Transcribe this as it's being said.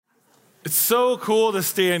It's so cool to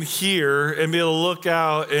stand here and be able to look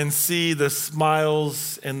out and see the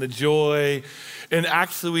smiles and the joy. And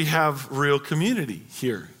actually, we have real community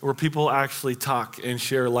here where people actually talk and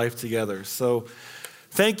share life together. So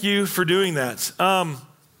thank you for doing that.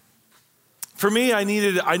 For me, I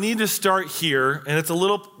need to start here, and it's a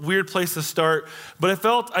little weird place to start, but I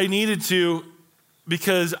felt I needed to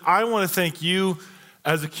because I want to thank you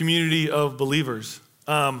as a community of believers.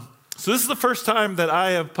 So this is the first time that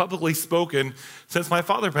I have publicly spoken since my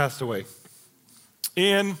father passed away.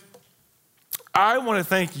 And I want to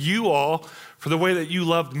thank you all for the way that you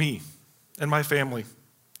loved me and my family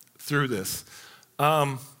through this.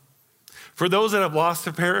 For those that have lost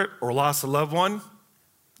a parent or lost a loved one,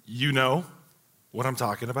 you know what I'm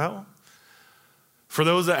talking about. For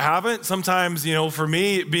those that haven't, sometimes, for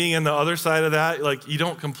me, being in the other side of that, like you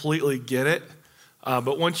don't completely get it.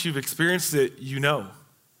 But once you've experienced it, you know.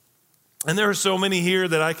 And there are so many here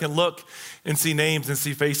that I can look and see names and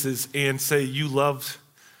see faces and say, you loved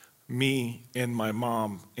me and my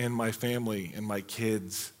mom and my family and my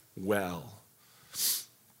kids well.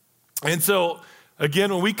 And so,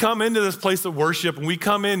 again, when we come into this place of worship and we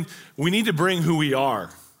come in, we need to bring who we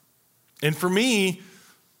are. And for me,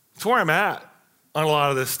 it's where I'm at on a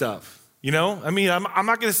lot of this stuff. I'm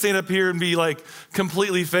not going to stand up here and be like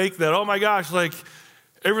completely fake that, oh my gosh, like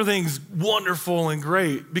everything's wonderful and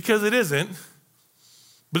great, because it isn't.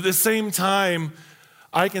 But at the same time,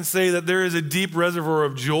 I can say that there is a deep reservoir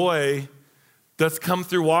of joy that's come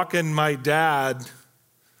through walking my dad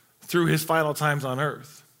through his final times on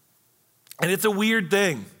earth. And it's a weird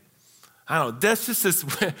thing. I don't know, that's just this,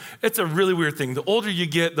 it's a really weird thing. The older you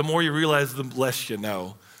get, the more you realize, the less you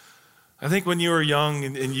know. I think when you were young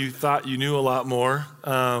and you thought you knew a lot more,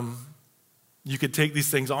 you could take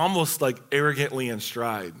these things almost like arrogantly in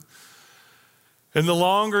stride. And the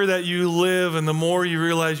longer that you live and the more you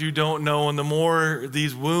realize you don't know, and the more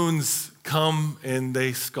these wounds come and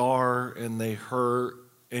they scar and they hurt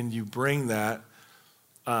and you bring that,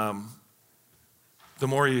 the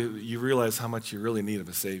more you realize how much you really need of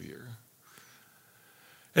a Savior.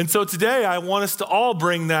 And so today I want us to all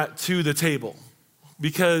bring that to the table,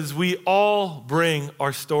 because we all bring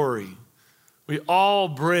our story. We all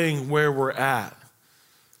bring where we're at.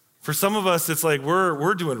 For some of us, it's like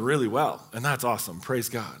we're doing really well, and that's awesome. Praise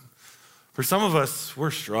God. For some of us,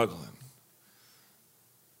 we're struggling.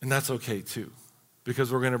 And that's okay too,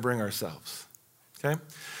 because we're going to bring ourselves. Okay?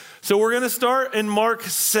 So we're going to start in Mark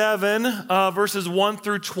 7, verses 1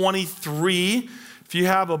 through 23. If you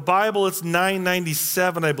have a Bible, it's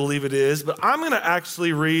 997, I believe it is. But I'm going to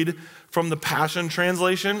actually read from the Passion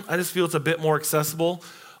Translation. I just feel it's a bit more accessible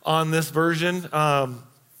on this version.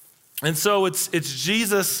 And so it's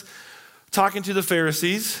Jesus talking to the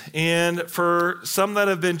Pharisees. And for some that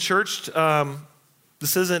have been churched,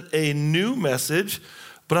 this isn't a new message,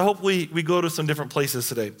 but I hope we go to some different places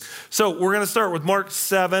today. So we're going to start with Mark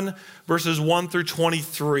 7, verses 1 through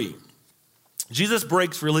 23. Jesus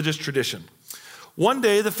breaks religious tradition. One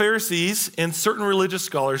day, the Pharisees and certain religious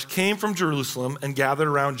scholars came from Jerusalem and gathered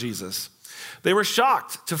around Jesus. They were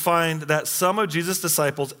shocked to find that some of Jesus'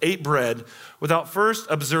 disciples ate bread without first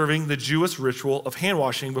observing the Jewish ritual of hand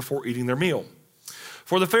washing before eating their meal.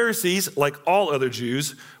 For the Pharisees, like all other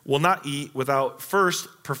Jews, will not eat without first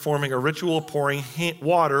performing a ritual of pouring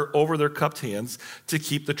water over their cupped hands to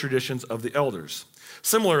keep the traditions of the elders.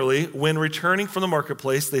 Similarly, when returning from the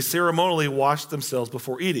marketplace, they ceremonially washed themselves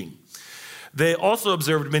before eating. They also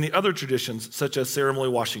observed many other traditions, such as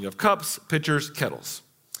ceremonial washing of cups, pitchers, kettles.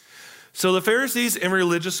 So the Pharisees and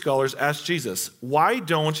religious scholars asked Jesus, why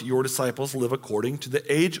don't your disciples live according to the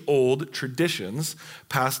age-old traditions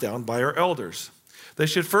passed down by our elders? They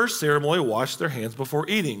should first ceremonially wash their hands before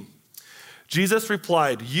eating. Jesus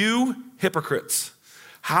replied, you hypocrites,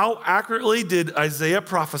 how accurately did Isaiah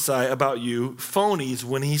prophesy about you phonies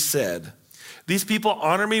when he said, these people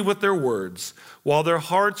honor me with their words, while their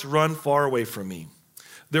hearts run far away from me.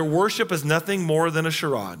 Their worship is nothing more than a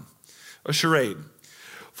charade.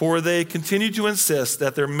 For they continue to insist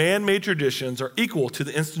that their man-made traditions are equal to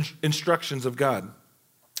the instructions of God.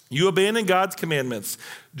 You abandon God's commandments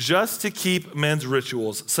just to keep men's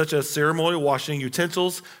rituals, such as ceremonial washing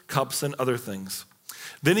utensils, cups, and other things.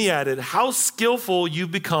 Then he added, how skillful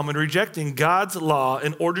you've become in rejecting God's law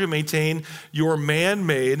in order to maintain your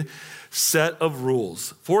man-made set of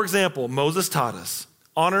rules. For example, Moses taught us,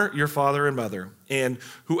 honor your father and mother, and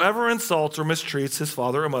whoever insults or mistreats his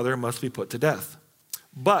father or mother must be put to death.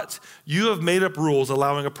 But you have made up rules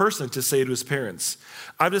allowing a person to say to his parents,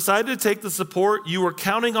 I've decided to take the support you were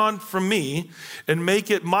counting on from me and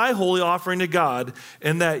make it my holy offering to God,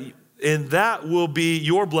 and that will be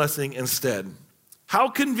your blessing instead. How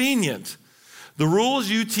convenient. The rules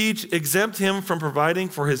you teach exempt him from providing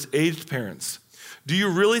for his aged parents. Do you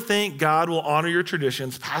really think God will honor your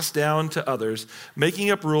traditions passed down to others, making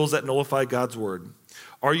up rules that nullify God's word?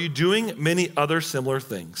 Are you doing many other similar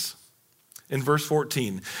things? In verse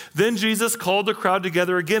 14, then Jesus called the crowd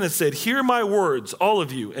together again and said, hear my words, all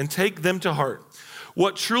of you, and take them to heart.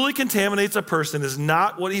 What truly contaminates a person is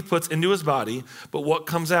not what he puts into his body, but what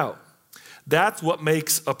comes out. That's what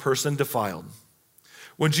makes a person defiled.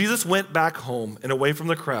 When Jesus went back home and away from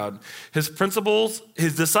the crowd, his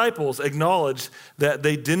disciples acknowledged that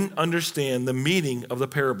they didn't understand the meaning of the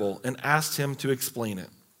parable and asked him to explain it.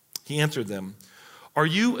 He answered them, are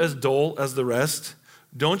you as dull as the rest?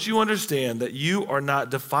 Don't you understand that you are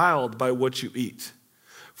not defiled by what you eat?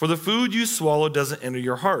 For the food you swallow doesn't enter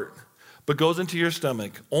your heart, but goes into your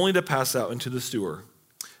stomach, only to pass out into the sewer.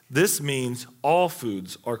 This means all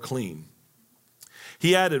foods are clean.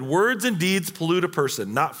 He added, words and deeds pollute a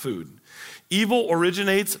person, not food. Evil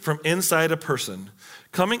originates from inside a person.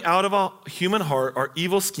 Coming out of a human heart are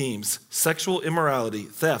evil schemes, sexual immorality,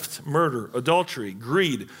 theft, murder, adultery,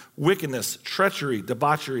 greed, wickedness, treachery,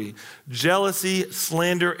 debauchery, jealousy,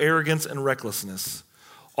 slander, arrogance, and recklessness.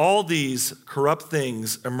 All these corrupt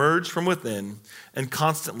things emerge from within and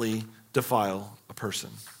constantly defile a person.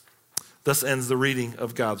 Thus ends the reading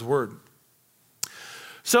of God's word.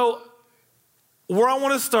 So, where I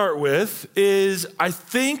want to start with is I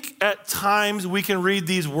think at times we can read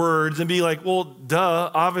these words and be like, well,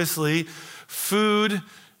 duh, obviously, food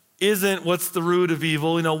isn't what's the root of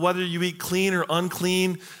evil. You know, whether you eat clean or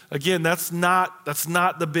unclean, again, that's not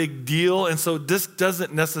the big deal. And so this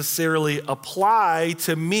doesn't necessarily apply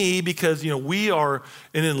to me because, we are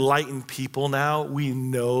an enlightened people now. We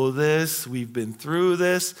know this. We've been through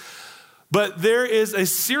this. But there is a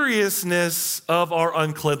seriousness of our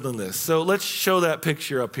uncleanliness. So let's show that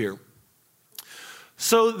picture up here.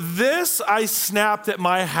 So this I snapped at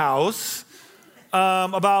my house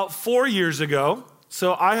about 4 years ago.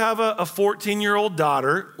 So I have a 14-year-old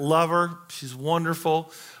daughter, love her, she's wonderful,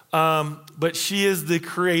 but she is the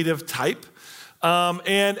creative type.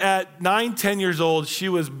 And at 9, 10 years old, she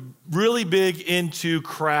was really big into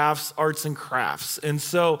crafts, arts and crafts. And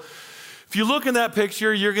so if you look in that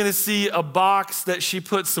picture, you're going to see a box that she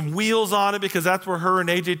put some wheels on it because that's where her and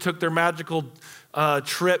AJ took their magical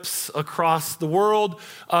trips across the world.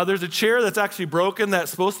 There's a chair that's actually broken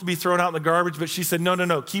that's supposed to be thrown out in the garbage, but she said,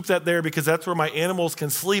 no, keep that there because that's where my animals can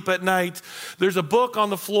sleep at night. There's a book on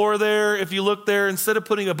the floor there. If you look there, instead of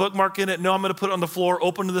putting a bookmark in it, no, I'm going to put it on the floor,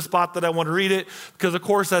 open to the spot that I want to read it because, of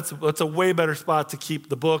course, that's a way better spot to keep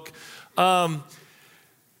the book. And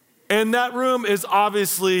that room is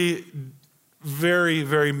obviously very,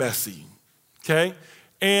 very messy, okay?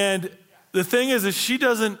 And the thing is she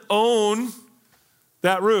doesn't own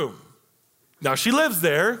that room. Now, she lives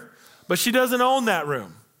there, but she doesn't own that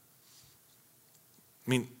room. I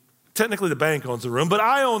mean, technically the bank owns the room, but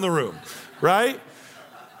I own the room, right?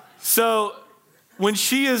 So when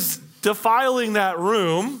she is defiling that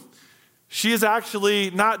room, she is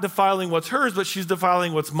actually not defiling what's hers, but she's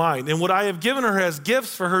defiling what's mine. And what I have given her as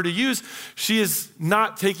gifts for her to use, she is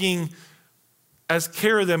not taking as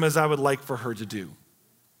care of them as I would like for her to do.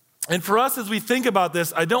 And for us, as we think about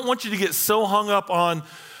this, I don't want you to get so hung up on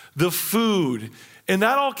the food. And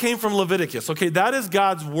that all came from Leviticus, okay? That is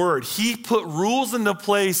God's word. He put rules into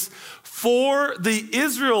place for the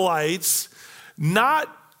Israelites,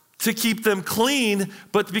 not to keep them clean,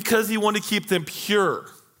 but because he wanted to keep them pure.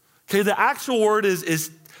 Okay, the actual word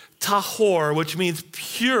is tahor, which means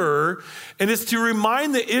pure, and it's to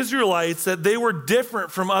remind the Israelites that they were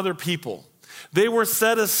different from other people. They were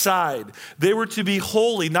set aside. They were to be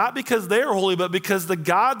holy, not because they are holy, but because the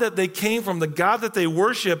God that they came from, the God that they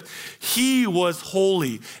worshiped, he was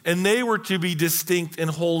holy, and they were to be distinct and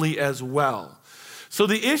holy as well. So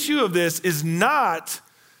the issue of this is not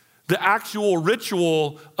the actual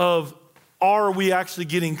ritual of are we actually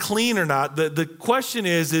getting clean or not? The question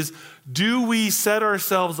is do we set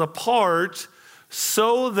ourselves apart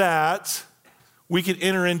so that we can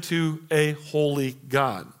enter into a holy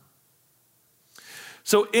God?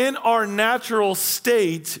 So in our natural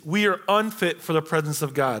state, we are unfit for the presence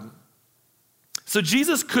of God. So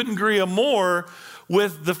Jesus couldn't agree more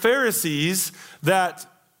with the Pharisees that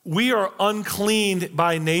we are unclean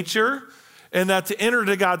by nature and that to enter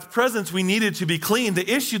into God's presence, we needed to be clean.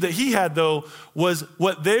 The issue that he had, though, was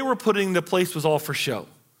what they were putting into place was all for show.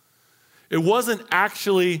 It wasn't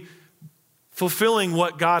actually fulfilling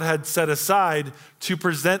what God had set aside to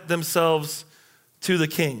present themselves to the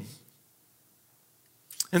king.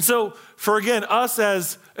 And so for, again, us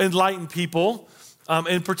as enlightened people,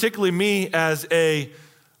 and particularly me as a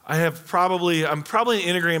I'm probably an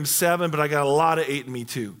Enneagram 7, but I got a lot of 8 in me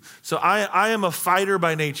too. So I am a fighter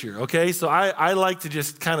by nature, okay? So I like to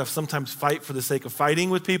just kind of sometimes fight for the sake of fighting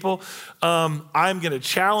with people. I'm going to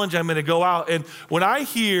challenge, I'm going to go out. And when I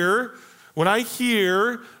hear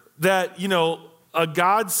that, a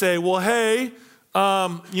God say, well, hey,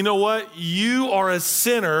 you know what? You are a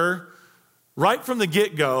sinner right from the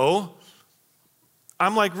get-go.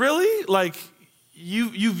 I'm like, really? Like,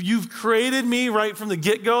 You've created me right from the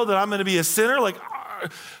get-go that I'm going to be a sinner? Like,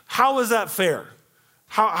 how is that fair?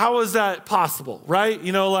 How is that possible, right?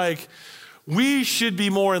 We should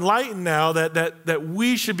be more enlightened now that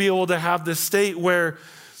we should be able to have this state where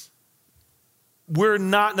we're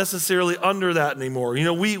not necessarily under that anymore.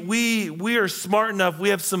 We are smart enough. We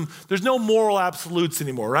have there's no moral absolutes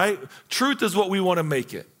anymore, right? Truth is what we want to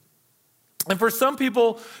make it. And for some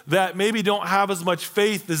people that maybe don't have as much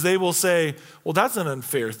faith as they will say, well, that's an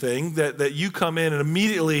unfair thing that you come in and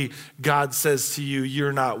immediately God says to you,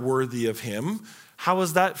 you're not worthy of him. How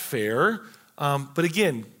is that fair? But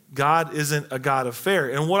again, God isn't a God of fair.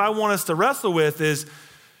 And what I want us to wrestle with is,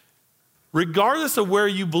 regardless of where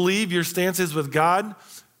you believe your stance is with God,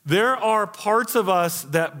 there are parts of us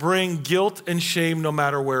that bring guilt and shame no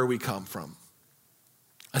matter where we come from.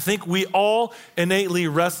 I think we all innately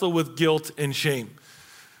wrestle with guilt and shame.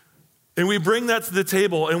 And we bring that to the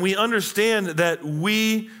table and we understand that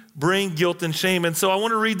we bring guilt and shame. And so I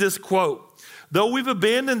want to read this quote. Though we've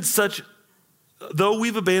abandoned such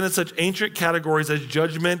ancient categories as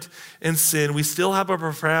judgment and sin, we still have a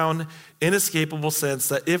profound, inescapable sense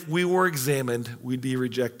that if we were examined, we'd be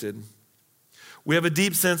rejected. We have a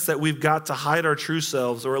deep sense that we've got to hide our true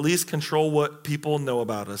selves, or at least control what people know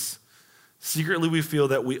about us. Secretly, we feel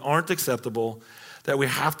that we aren't acceptable, that we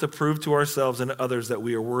have to prove to ourselves and to others that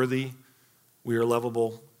we are worthy, we are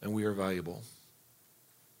lovable, and we are valuable.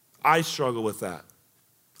 I struggle with that.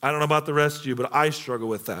 I don't know about the rest of you, but I struggle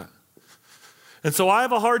with that. And so I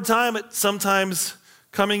have a hard time at sometimes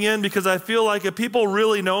coming in because I feel like if people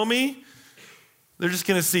really know me, they're just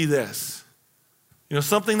going to see this.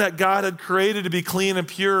 Something that God had created to be clean and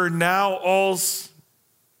pure, now all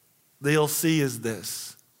they'll see is this.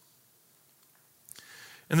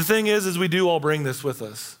 And the thing is we do all bring this with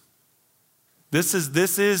us. This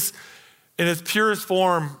is in its purest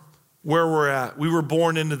form where we're at. We were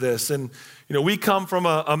born into this. And, we come from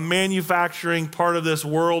a manufacturing part of this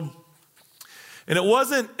world. And it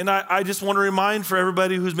wasn't, and I just want to remind for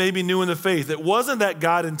everybody who's maybe new in the faith, it wasn't that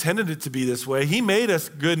God intended it to be this way. He made us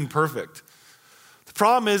good and perfect. The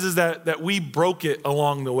problem is that we broke it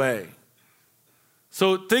along the way.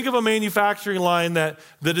 So think of a manufacturing line that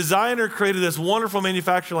the designer created this wonderful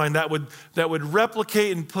manufacturing line that would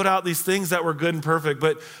replicate and put out these things that were good and perfect.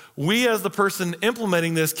 But we, as the person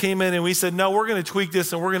implementing this, came in and we said, no, we're going to tweak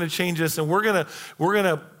this and we're going to change this and we're going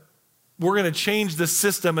to change the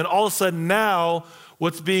system. And all of a sudden now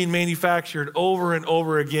what's being manufactured over and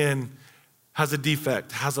over again has a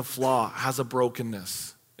defect, has a flaw, has a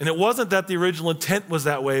brokenness. And it wasn't that the original intent was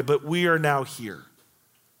that way, but we are now here.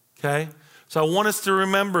 Okay? So I want us to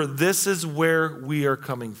remember this is where we are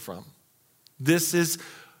coming from. This is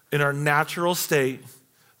in our natural state.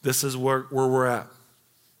 This is where we're at.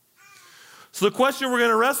 So the question we're going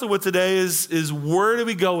to wrestle with today is where do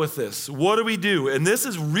we go with this? What do we do? And this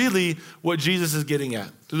is really what Jesus is getting at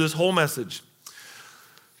through this whole message.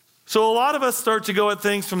 So a lot of us start to go at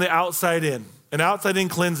things from the outside in, an outside in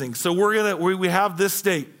cleansing. So we have this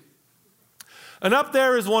state. And up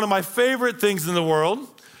there is one of my favorite things in the world.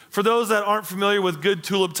 For those that aren't familiar with good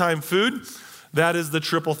tulip time food, that is the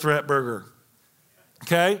triple threat burger.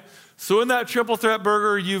 Okay? So in that triple threat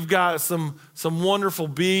burger, you've got some wonderful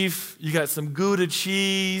beef, you got some Gouda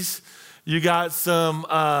cheese, you got some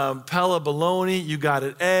pella bologna, you got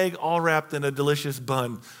an egg, all wrapped in a delicious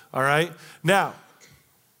bun. All right? Now,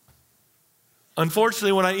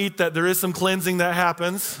 unfortunately, when I eat that, there is some cleansing that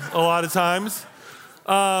happens a lot of times.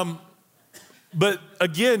 But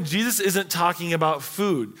again, Jesus isn't talking about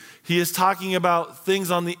food. He is talking about things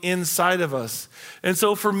on the inside of us. And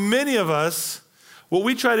so for many of us, what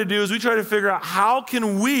we try to do is we try to figure out how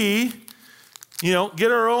can we,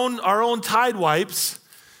 get our own Tide wipes,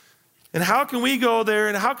 and how can we go there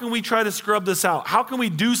and how can we try to scrub this out? How can we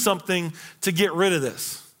do something to get rid of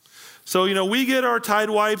this? So, we get our Tide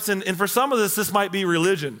wipes, and for some of this might be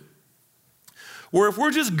religion. Where if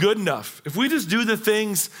we're just good enough, if we just do the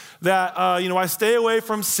things that, I stay away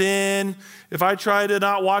from sin, if I try to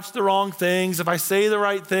not watch the wrong things, if I say the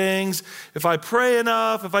right things, if I pray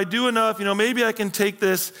enough, if I do enough, maybe I can take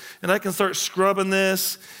this and I can start scrubbing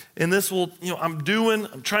this, and this will, I'm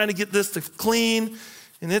trying to get this to clean,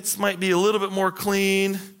 and it might be a little bit more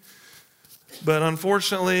clean. But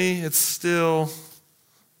unfortunately, it's still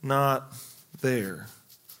not there.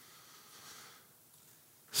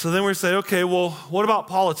 So then we say, okay, well, what about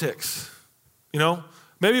politics?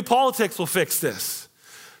 Maybe politics will fix this.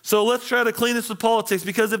 So let's try to clean this with politics,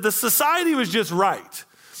 because if the society was just right,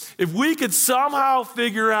 if we could somehow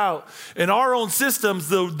figure out in our own systems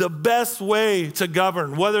the best way to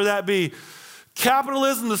govern, whether that be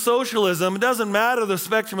capitalism to socialism, it doesn't matter the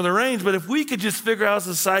spectrum of the range, but if we could just figure out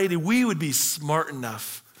society, we would be smart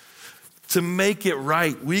enough to make it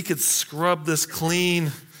right. We could scrub this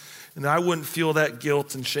clean, and I wouldn't feel that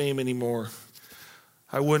guilt and shame anymore.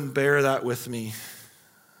 I wouldn't bear that with me.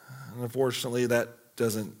 And unfortunately, that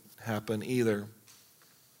doesn't happen either.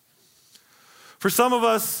 For some of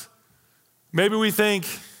us, maybe we think,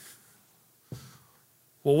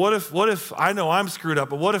 well, what if I know I'm screwed up,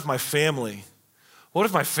 but what if my family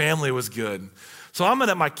was good? So I'm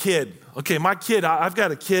at my kid. Okay, my kid, I've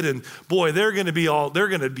got a kid, and boy, they're going to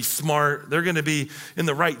be smart. They're going to be in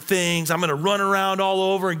the right things. I'm going to run around all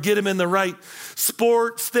over and get them in the right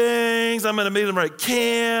sports things. I'm going to make them right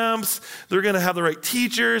camps. They're going to have the right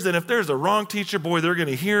teachers. And if there's a wrong teacher, boy, they're going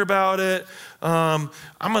to hear about it. I'm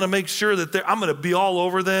going to make sure that I'm going to be all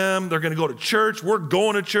over them. They're going to go to church. We're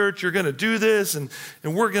going to church. You're going to do this, and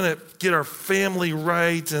we're going to get our family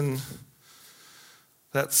right. And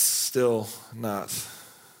that's still not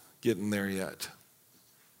getting there yet.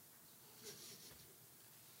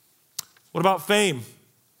 What about fame?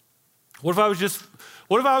 What if I was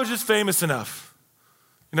just famous enough?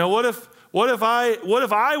 What if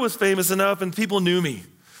I was famous enough and people knew me?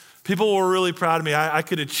 People were really proud of me. I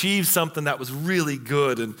could achieve something that was really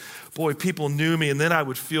good, and boy, people knew me, and then I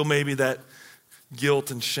would feel maybe that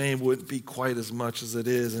guilt and shame wouldn't be quite as much as it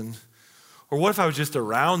is. Or what if I was just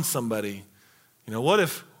around somebody? What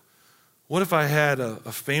if I had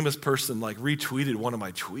a famous person like retweeted one of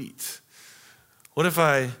my tweets? What if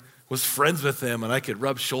I was friends with them and I could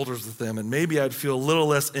rub shoulders with them, and maybe I'd feel a little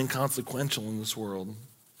less inconsequential in this world?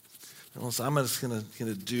 So I'm just going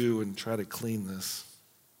to do and try to clean this.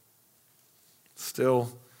 Still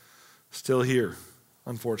here,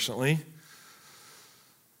 unfortunately.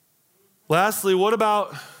 Lastly, what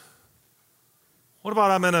about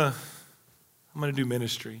I'm going to do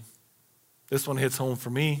ministry? This one hits home for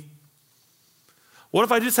me. What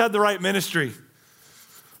if I just had the right ministry?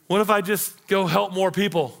 What if I just go help more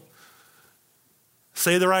people?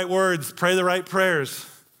 Say the right words, pray the right prayers,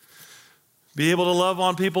 be able to love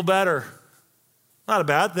on people better. Not a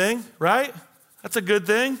bad thing, right? That's a good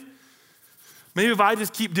thing. Maybe if I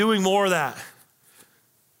just keep doing more of that,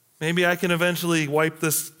 maybe I can eventually wipe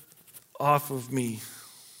this off of me.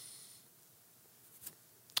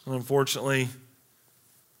 And unfortunately,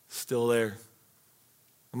 still there.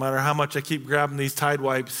 No matter how much I keep grabbing these Tide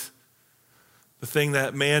wipes, the thing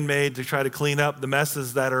that man made to try to clean up the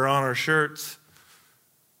messes that are on our shirts,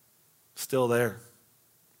 still there.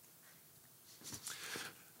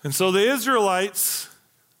 And so the Israelites,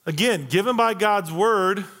 again, given by God's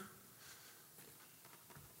word,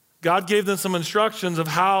 God gave them some instructions of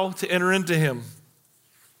how to enter into him.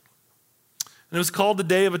 And it was called the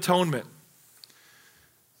Day of Atonement.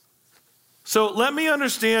 So let me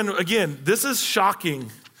understand, again, this is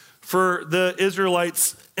shocking for the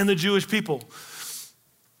Israelites and the Jewish people.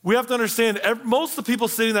 We have to understand, most of the people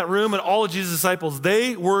sitting in that room and all of Jesus' disciples,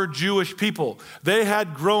 they were Jewish people. They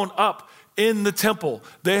had grown up in the temple.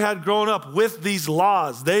 They had grown up with these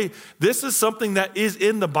laws. This is something that is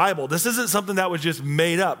in the Bible. This isn't something that was just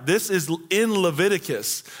made up. This is in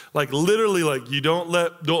Leviticus. Like literally, like you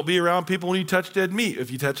don't be around people when you touch dead meat. If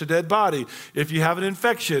you touch a dead body, if you have an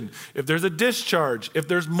infection, if there's a discharge, if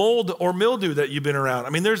there's mold or mildew that you've been around.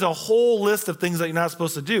 I mean, there's a whole list of things that you're not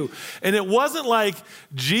supposed to do. And it wasn't like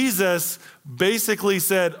Jesus basically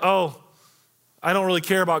said, oh, I don't really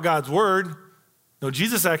care about God's word. No,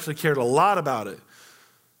 Jesus actually cared a lot about it.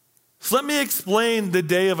 So let me explain the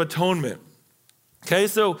Day of Atonement. Okay,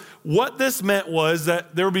 so what this meant was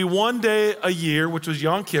that there would be one day a year, which was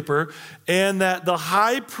Yom Kippur, and that the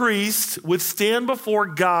high priest would stand before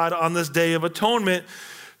God on this Day of Atonement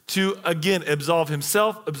to, again, absolve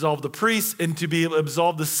himself, absolve the priests, and to be able to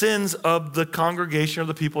absolve the sins of the congregation of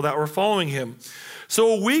the people that were following him. So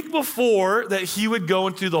a week before that, he would go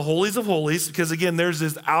into the holies of holies, because again, there's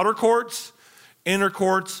this outer courts, inner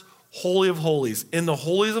courts, holy of holies. In the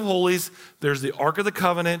holies of holies, there's the Ark of the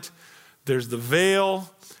Covenant, there's the veil,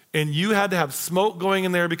 and you had to have smoke going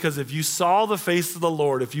in there, because if you saw the face of the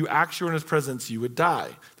Lord, if you actually were in his presence, you would die.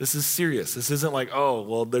 This is serious. This isn't like, oh,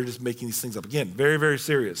 well, they're just making these things up. Again, very, very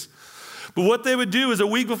serious. But what they would do is a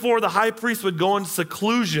week before, the high priest would go into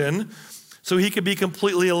seclusion so he could be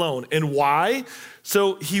completely alone. And why?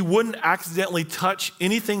 So he wouldn't accidentally touch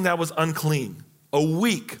anything that was unclean. A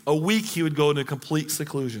week he would go into complete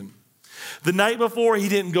seclusion. The night before, he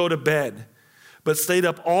didn't go to bed, but stayed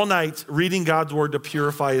up all night reading God's word to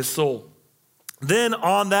purify his soul. Then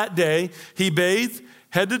on that day, he bathed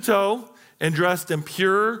head to toe and dressed in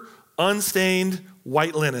pure, unstained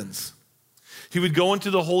white linens. He would go into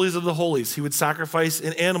the holies of the holies. He would sacrifice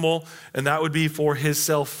an animal, and that would be for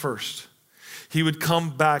himself first. He would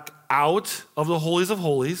come back out of the holies of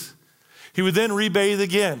holies. He would then rebathe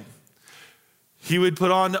again. He would put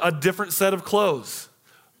on a different set of clothes,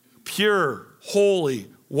 pure, holy,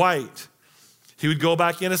 white. He would go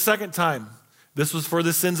back in a second time. This was for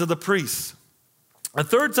the sins of the priests. A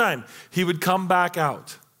third time, he would come back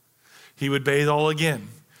out. He would bathe all again.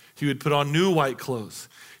 He would put on new white clothes.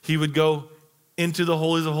 He would go into the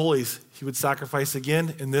holies of holies. He would sacrifice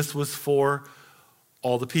again, and this was for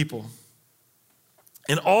all the people.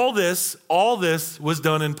 And all this was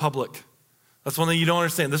done in public. That's one thing you don't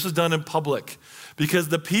understand. This was done in public because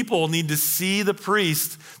the people need to see the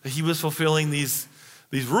priest that he was fulfilling these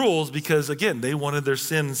rules because, again, they wanted their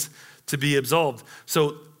sins to be absolved.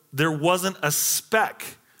 So there wasn't a speck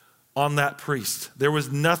on that priest. There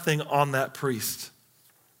was nothing on that priest.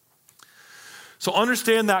 So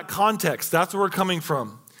understand that context. That's where we're coming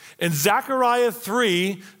from. In Zechariah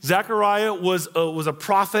 3, Zechariah was a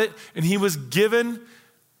prophet, and he was given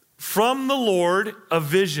from the Lord a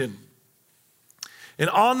vision. And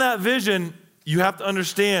on that vision, you have to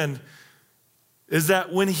understand is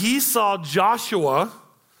that when he saw Joshua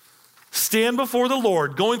stand before the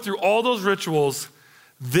Lord, going through all those rituals,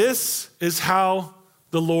 this is how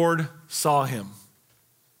the Lord saw him.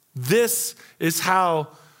 This is how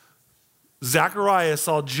Zechariah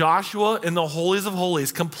saw Joshua in the holies of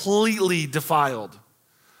holies, completely defiled,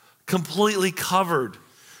 completely covered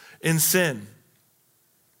in sin.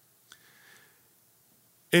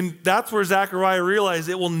 And that's where Zechariah realized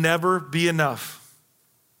it will never be enough.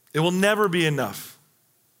 It will never be enough.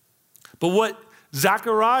 But what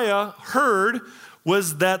Zechariah heard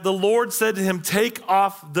was that the Lord said to him, "Take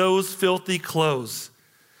off those filthy clothes."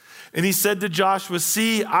 And he said to Joshua,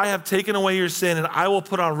 "See, I have taken away your sin, and I will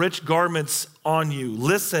put on rich garments on you.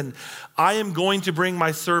 Listen, I am going to bring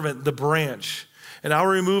my servant, the branch, and I will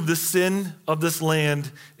remove the sin of this land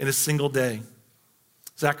in a single day."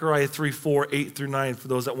 Zechariah 3:4, 8 through 9, for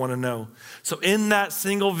those that want to know. So in that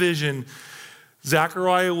single vision,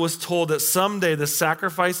 Zechariah was told that someday the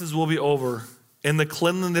sacrifices will be over and the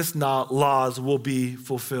cleanliness laws will be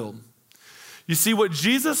fulfilled. You see, what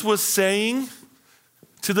Jesus was saying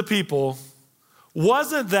to the people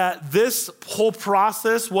wasn't that this whole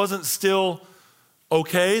process wasn't still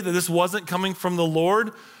okay, that this wasn't coming from the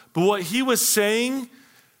Lord, but what he was saying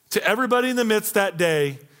to everybody in the midst that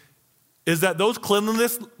day is that those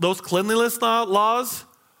cleanliness laws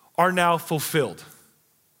are now fulfilled.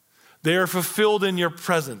 They are fulfilled in your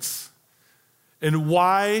presence. And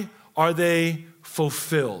why are they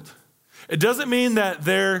fulfilled? It doesn't mean that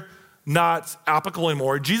they're not applicable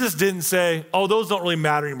anymore. Jesus didn't say, "Oh, those don't really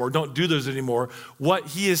matter anymore. Don't do those anymore." What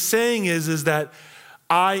he is saying is that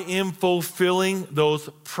I am fulfilling those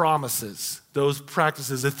promises, those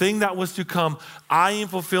practices. The thing that was to come, I am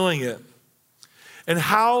fulfilling it. And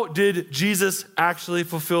how did Jesus actually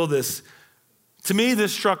fulfill this? To me,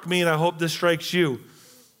 this struck me, and I hope this strikes you.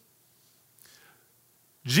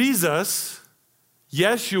 Jesus,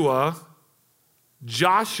 Yeshua,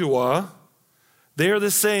 Joshua, they are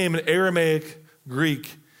the same in Aramaic,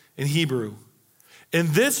 Greek, and Hebrew. And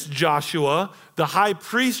this Joshua, the high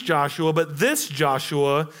priest Joshua, but this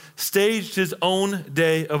Joshua staged his own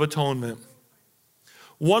day of atonement.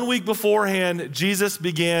 1 week beforehand, Jesus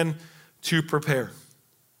began to prepare.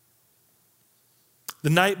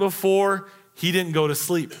 The night before, he didn't go to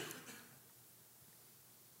sleep.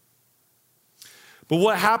 But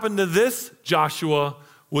what happened to this Joshua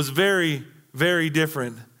was very, very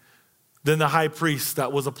different than the high priest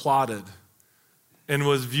that was applauded and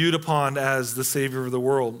was viewed upon as the Savior of the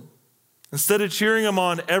world. Instead of cheering him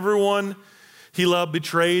on, everyone he loved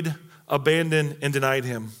betrayed, abandoned, and denied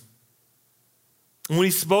him. And when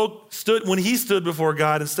he stood before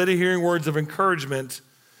God, instead of hearing words of encouragement,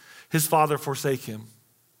 his father forsake him.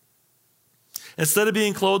 Instead of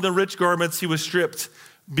being clothed in rich garments, he was stripped,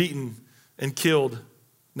 beaten, and killed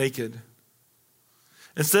naked.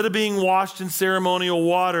 Instead of being washed in ceremonial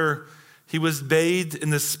water, he was bathed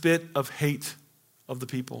in the spit of hate of the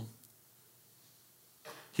people.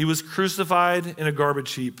 He was crucified in a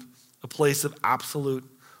garbage heap, a place of absolute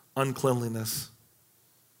uncleanliness.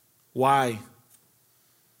 Why?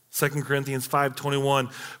 2 Corinthians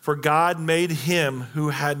 5:21, for God made him who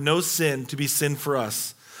had no sin to be sin for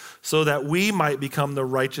us, so that we might become the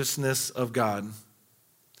righteousness of God.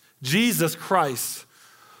 Jesus Christ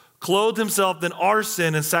clothed himself in our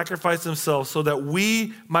sin and sacrificed himself so that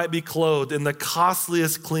we might be clothed in the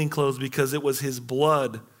costliest clean clothes, because it was his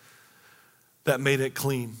blood that made it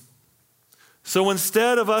clean. So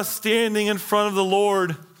instead of us standing in front of the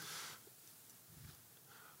Lord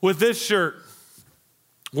with this shirt,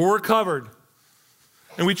 where we're covered,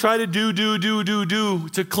 and we try to do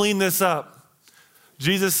to clean this up,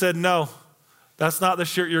 Jesus said, no, that's not the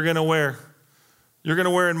shirt you're going to wear. You're going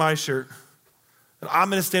to wear in my shirt. And I'm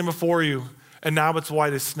going to stand before you, and now it's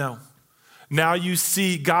white as snow. Now you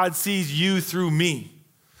see, God sees you through me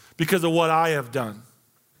because of what I have done.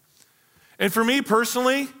 And for me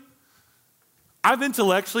personally, I've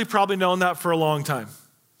intellectually probably known that for a long time.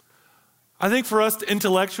 I think for us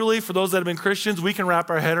intellectually, for those that have been Christians, we can wrap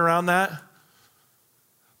our head around that.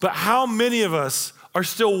 But how many of us are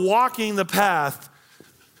still walking the path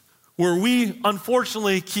where we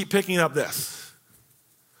unfortunately keep picking up this?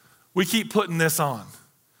 We keep putting this on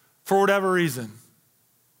for whatever reason.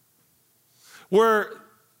 Where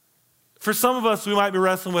for some of us we might be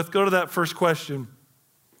wrestling with, go to that first question,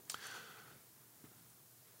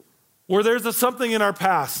 where there's something in our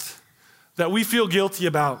past that we feel guilty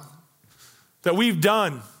about, that we've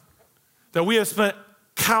done, that we have spent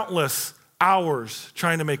countless hours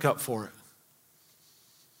trying to make up for it.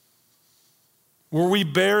 Where we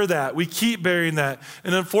bear that, we keep bearing that,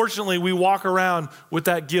 and unfortunately we walk around with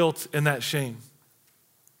that guilt and that shame.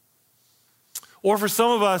 Or for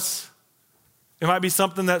some of us, it might be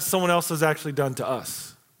something that someone else has actually done to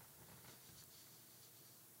us.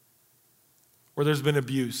 Where there's been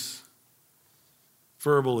abuse,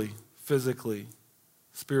 verbally, physically,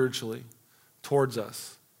 spiritually, towards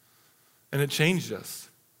us. And it changed us.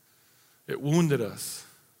 It wounded us.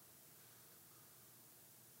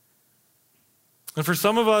 And for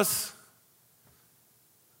some of us,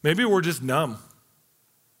 maybe we're just numb.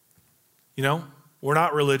 You know, we're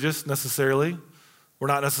not religious necessarily. We're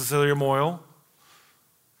not necessarily immoral.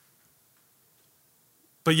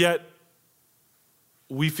 But yet,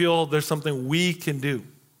 we feel there's something we can do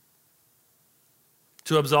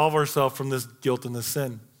to absolve ourselves from this guilt and this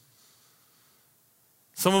sin.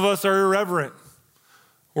 Some of us are irreverent.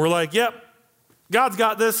 We're like, yep, God's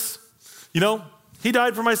got this. You know, he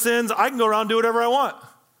died for my sins. I can go around and do whatever I want.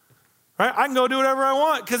 Right? I can go do whatever I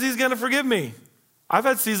want because he's going to forgive me. I've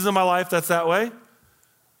had seasons in my life that's that way,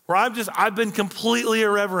 where I've been completely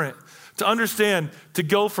irreverent to understand, to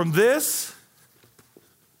go from this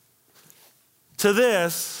to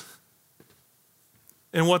this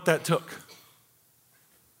and what that took.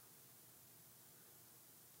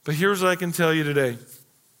 But here's what I can tell you today.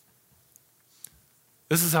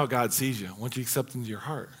 This is how God sees you once you accept into your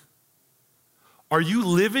heart. Are you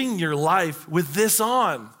living your life with this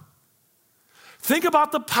on? Think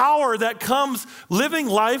about the power that comes living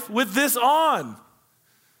life with this on.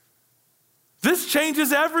 This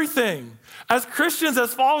changes everything. As Christians,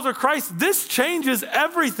 as followers of Christ, this changes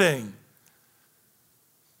everything.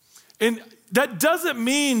 And that doesn't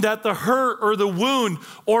mean that the hurt or the wound,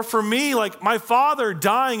 or for me, like my father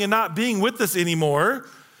dying and not being with us anymore,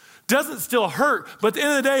 doesn't still hurt. But at the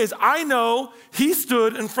end of the day is I know he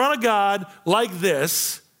stood in front of God like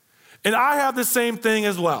this, and I have the same thing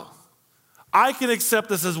as well. I can accept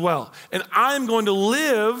this as well. And I'm going to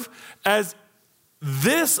live as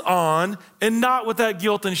this on and not with that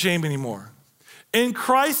guilt and shame anymore. In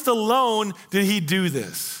Christ alone did he do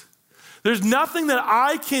this. There's nothing that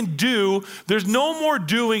I can do. There's no more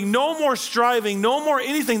doing, no more striving, no more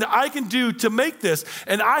anything that I can do to make this.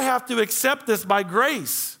 And I have to accept this by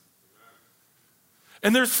grace.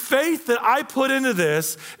 And there's faith that I put into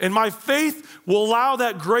this, and my faith will allow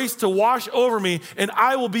that grace to wash over me, and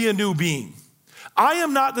I will be a new being. I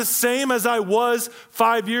am not the same as I was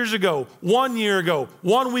 5 years ago, 1 year ago,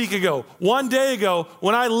 1 week ago, 1 day ago,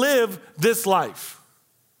 when I live this life.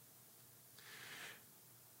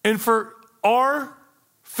 And for our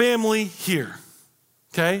family here,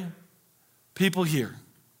 okay, people here,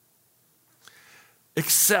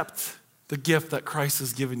 accept the gift that Christ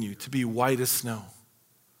has given you to be white as snow.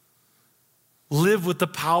 Live with the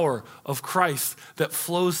power of Christ that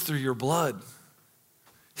flows through your blood.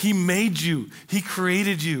 He made you. He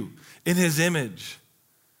created you in his image.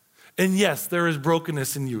 And yes, there is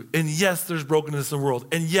brokenness in you. And yes, there's brokenness in the world.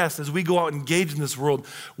 And yes, as we go out and engage in this world,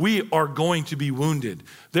 we are going to be wounded.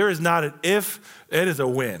 There is not an if, it is a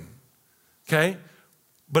when. Okay?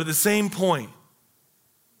 But at the same point,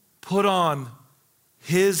 put on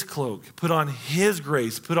his cloak, put on his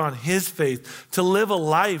grace, put on his faith to live a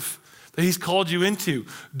life that he's called you into.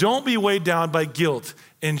 Don't be weighed down by guilt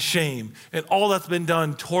and shame and all that's been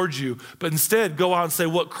done towards you, but instead go out and say,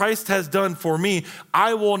 what Christ has done for me,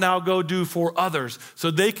 I will now go do for others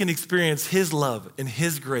so they can experience his love and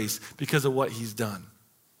his grace because of what he's done.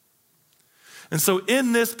 And so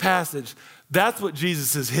in this passage, that's what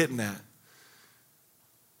Jesus is hitting at.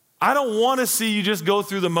 I don't want to see you just go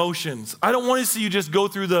through the motions. I don't want to see you just go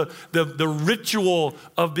through the ritual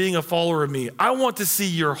of being a follower of me. I want to see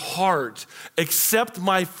your heart accept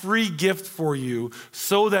my free gift for you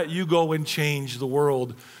so that you go and change the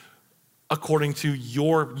world according to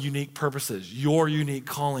your unique purposes, your unique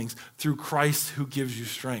callings through Christ who gives you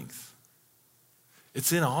strength.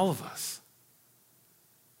 It's in all of us.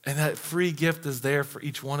 And that free gift is there for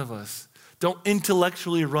each one of us. Don't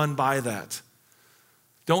intellectually run by that.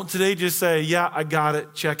 Don't today just say, yeah, I got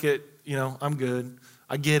it, check it, I'm good,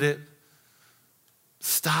 I get it.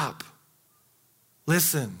 Stop.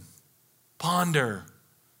 Listen. Ponder.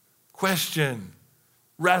 Question.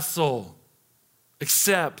 Wrestle.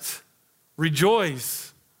 Accept.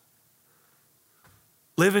 Rejoice.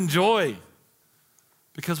 Live in joy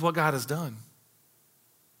because what God has done.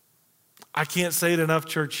 I can't say it enough,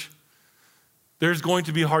 church. There's going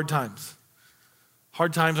to be hard times.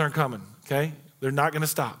 Hard times aren't coming, okay? They're not going to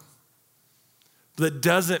stop. But that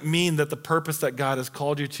doesn't mean that the purpose that God has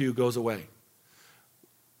called you to goes away.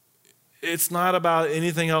 It's not about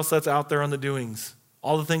anything else that's out there on the doings.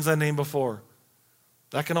 All the things I named before.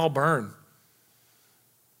 That can all burn.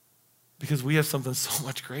 Because we have something so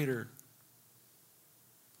much greater.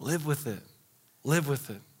 Live with it. Live with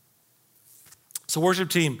it. So worship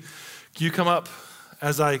team, can you come up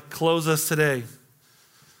as I close us today?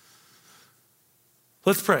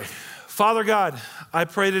 Let's pray. Father God, I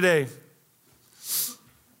pray today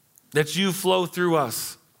that you flow through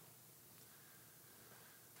us.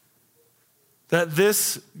 That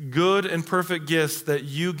this good and perfect gift that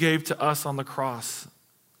you gave to us on the cross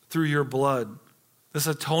through your blood, this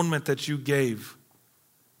atonement that you gave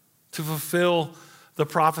to fulfill the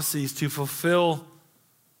prophecies, to fulfill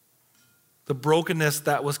the brokenness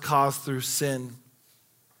that was caused through sin.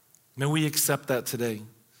 May we accept that today.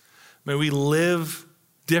 May we live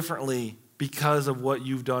differently because of what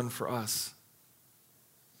you've done for us.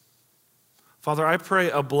 Father, I pray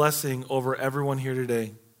a blessing over everyone here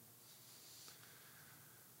today.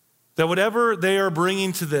 That whatever they are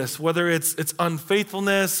bringing to this, whether it's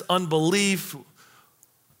unfaithfulness, unbelief,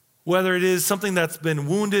 whether it is something that's been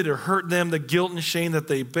wounded or hurt them, the guilt and shame that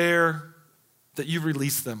they bear, that you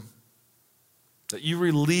release them. That you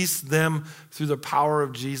release them through the power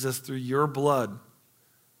of Jesus, through your blood.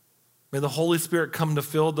 May the Holy Spirit come to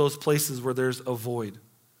fill those places where there's a void.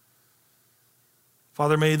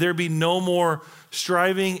 Father, may there be no more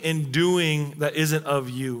striving and doing that isn't of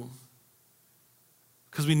you.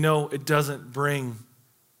 Because we know it doesn't bring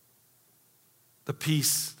the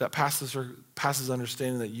peace that passes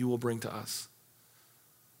understanding that you will bring to us.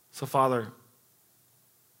 So, Father,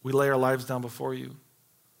 we lay our lives down before you.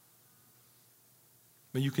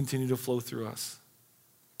 May you continue to flow through us.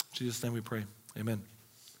 In Jesus' name we pray. Amen.